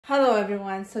Hello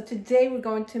everyone, so today we're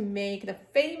going to make the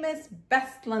famous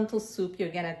best lentil soup you're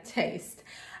gonna taste.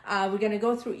 We're gonna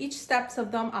go through each steps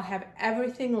of them. I'll have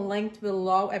everything linked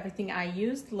below, everything I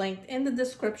used linked in the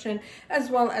description, as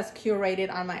well as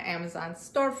curated on my Amazon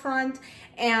storefront,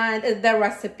 and the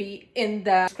recipe in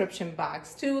the description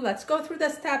box too. Let's go through the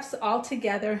steps all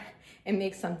together and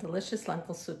make some delicious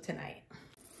lentil soup tonight.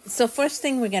 So first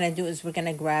thing we're gonna do is we're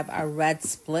gonna grab our red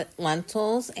split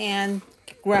lentils and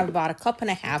grab about a cup and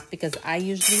a half, because I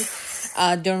usually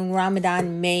during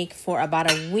Ramadan make for about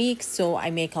a week. So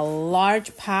I make a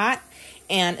large pot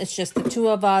and it's just the two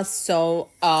of us, so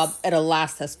it'll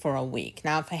last us for a week.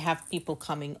 Now if I have people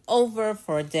coming over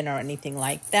for dinner or anything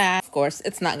like that, of course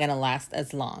it's not gonna last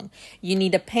as long. You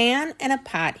need a pan and a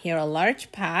pot here, a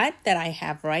large pot that I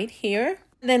have right here.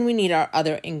 Then we need our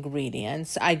other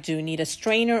ingredients. I do need a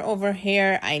strainer over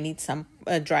here. I need some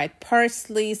dried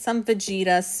parsley, some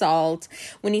Vegeta, salt.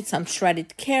 We need some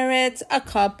shredded carrots, a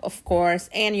cup, of course,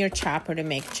 and your chopper to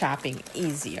make chopping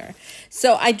easier.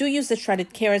 So I do use the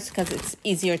shredded carrots because it's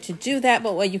easier to do that.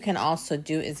 But what you can also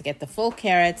do is get the full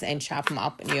carrots and chop them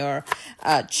up in your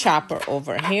chopper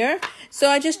over here. So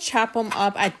I just chop them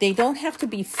up. They don't have to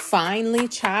be finely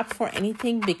chopped for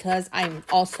anything, because I'm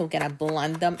also gonna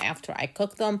blend them after I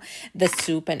cook them, the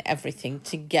soup and everything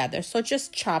together. So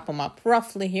just chop them up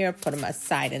roughly here, put them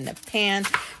aside in the pan,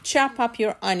 chop up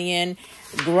your onion,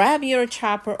 grab your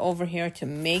chopper over here to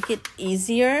make it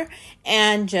easier,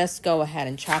 and just go ahead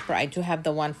and chopper. I do have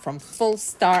the one from Full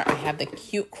Star. I have the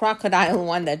cute crocodile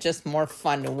one that's just more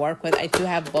fun to work with. I do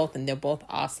have both, and they're both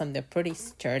awesome. They're pretty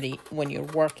sturdy when you're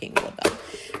working with them.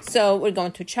 So we're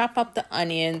going to chop up the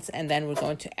onions, and then we're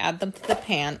going to add them to the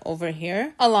pan over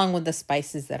here, along with the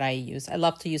spices that I use. I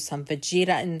love to use some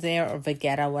Vegeta in there, or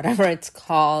Vegeta, whatever it's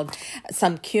called.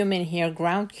 Some cumin here,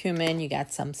 ground cumin. You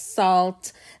got some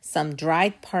salt, some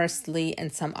dried parsley,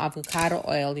 and some avocado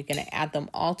oil. You're going to add them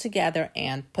all together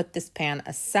and put this pan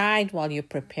aside while you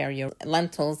prepare your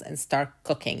lentils and start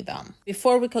cooking them.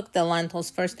 Before we cook the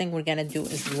lentils, first thing we're going to do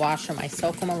is wash them. I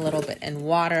soak them a little bit in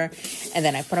water, and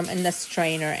then I put them in the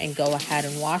strainer and go ahead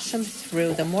and wash them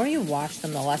through. The more you wash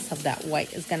them, the less of that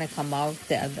white is going to come out,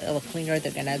 the cleaner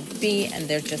they're going to be, and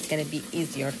they're just going to be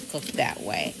easier to cook that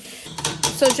way.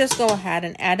 So just go ahead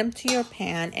and add them to your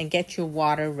pan and get your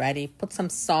water ready. Put some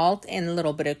salt and a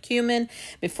little bit of cumin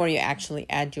before you actually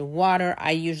add your water.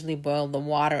 I usually boil the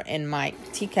water in my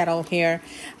tea kettle here.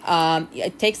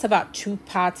 It takes about 2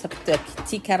 pots of the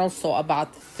tea kettle, so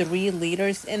about 3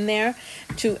 liters in there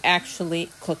to actually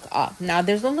cook up. Now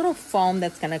there's a little foam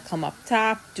that's going to come up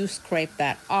top. Do scrape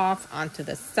that off onto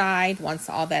the side once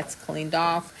all that's cleaned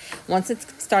off. Once it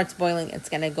starts boiling, it's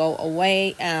going to go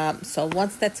away. So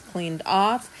once that's cleaned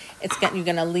off, you're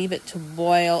going to leave it to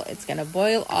boil. It's going to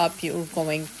boil up. You're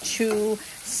going to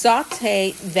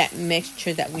saute that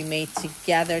mixture that we made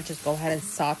together. Just go ahead and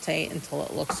saute until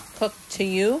it looks cooked to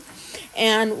you.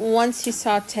 And once you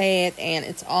saute it and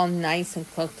it's all nice and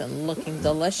cooked and looking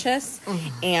delicious,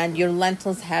 and your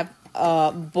lentils have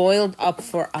boiled up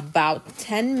for about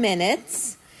 10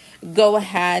 minutes, go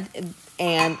ahead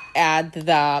and add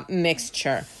the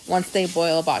mixture. Once they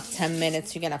boil about 10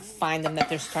 minutes, you're going to find them that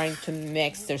they're starting to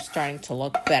mix. They're starting to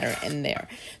look better in there.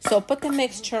 So put the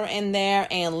mixture in there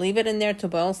and leave it in there to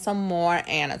boil some more,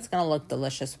 and it's going to look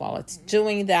delicious while it's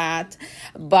doing that.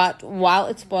 But while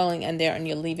it's boiling in there and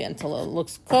you leave it until it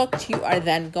looks cooked, you are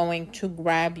then going to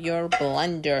grab your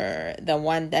blender,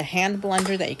 the hand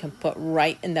blender that you can put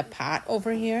right in the pot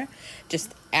over here.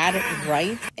 Just add it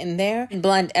right in there and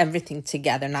blend everything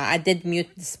together. Now I did mute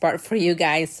this part for you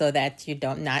guys so that you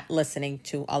don't not listening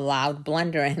to a loud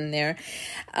blender in there,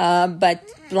 but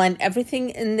blend everything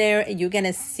in there. You're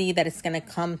gonna see that it's gonna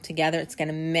come together. It's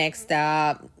gonna mix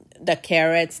the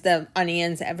carrots, the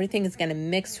onions, everything is going to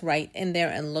mix right in there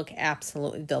and look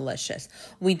absolutely delicious.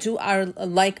 We do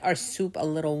like our soup a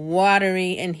little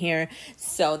watery in here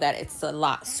so that it's a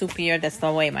lot soupier. That's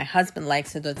the way my husband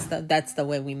likes it. That's the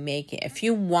way we make it. If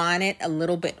you want it a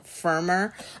little bit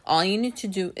firmer, all you need to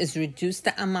do is reduce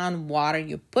the amount of water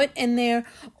you put in there,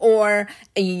 or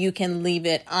you can leave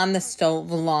it on the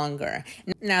stove longer.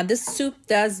 Now this soup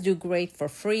does do great for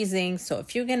freezing, so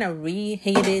if you're going to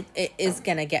reheat it, it is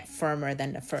going to get firmer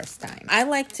than the first time. I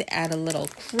like to add a little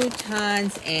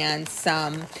croutons and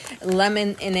some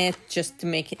lemon in it just to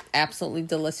make it absolutely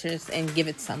delicious and give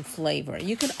it some flavor.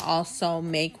 You could also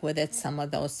make with it some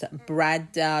of those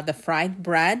bread, the fried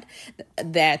bread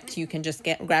that you can just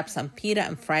grab some pita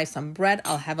and fry some bread.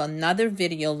 I'll have another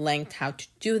video linked how to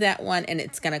do that one, and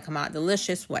it's gonna come out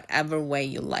delicious whatever way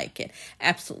you like it.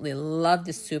 Absolutely love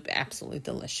the soup, absolutely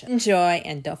delicious. Enjoy,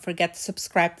 and don't forget to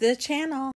subscribe to the channel.